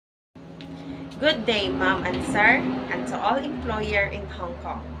Good day, Ma'am and Sir, and to all employer in Hong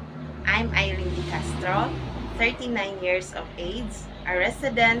Kong. I'm Irene de Castro, 39 years of age, a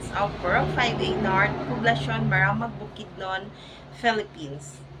resident of 405A North, Poblacion, Maramag, Bukidnon,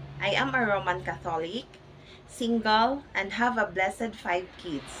 Philippines. I am a Roman Catholic, single, and have a blessed 5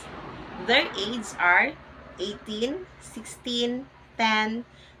 kids. Their ages are 18, 16, 10,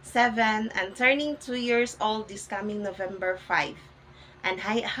 7, and turning 2 years old this coming November 5. And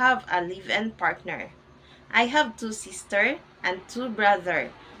I have a live-in partner. I have 2 sisters and 2 brothers,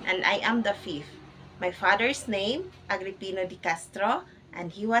 and I am the fifth. My father's name, Agripino de Castro,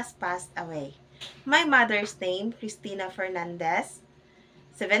 and he was passed away. My mother's name, Cristina Fernandez,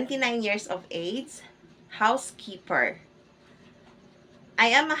 79 years of age, housekeeper.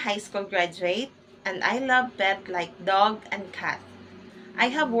 I am a high school graduate, and I love pets like dog and cat. I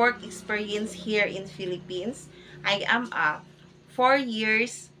have work experience here in Philippines. I am a 4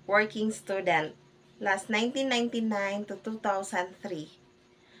 years working student, last 1999 to 2003.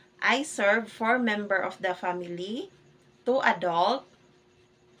 I serve 4 members of the family, 2 adult,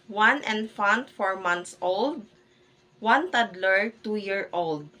 1 infant 4 months old, 1 toddler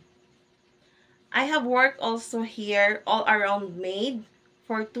 2-year-old. I have worked also here all around maid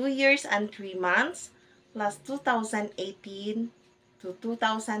for 2 years and 3 months, last 2018 to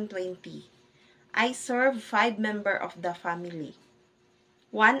 2020. I serve 5 members of the family.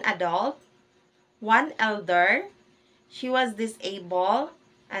 1 adult, 1 elder, she was disabled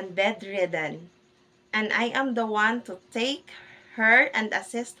and bedridden, and I am the one to take her and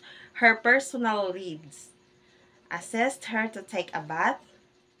assist her personal needs, assist her to take a bath,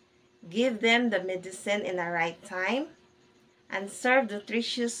 give them the medicine in the right time, and serve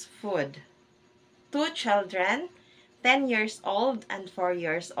nutritious food. 2 children, 10 years old and 4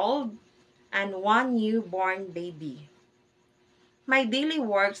 years old, and 1 newborn baby. My daily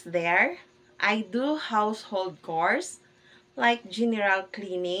works there, I do household chores like general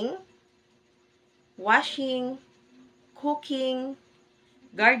cleaning, washing, cooking,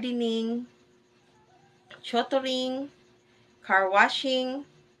 gardening, tutoring, car washing,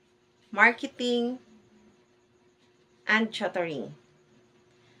 marketing, and tutoring.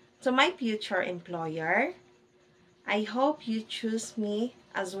 To my future employer, I hope you choose me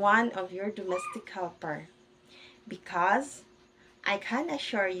as one of your domestic helper, because I can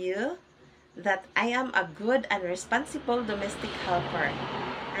assure you that I am a good and responsible domestic helper,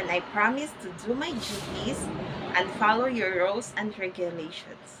 and I promise to do my duties and follow your rules and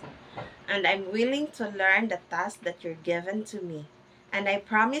regulations. And I'm willing to learn the task that you're given to me, and I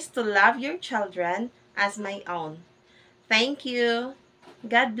promise to love your children as my own. Thank you.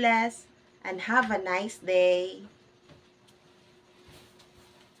 God bless, and have a nice day.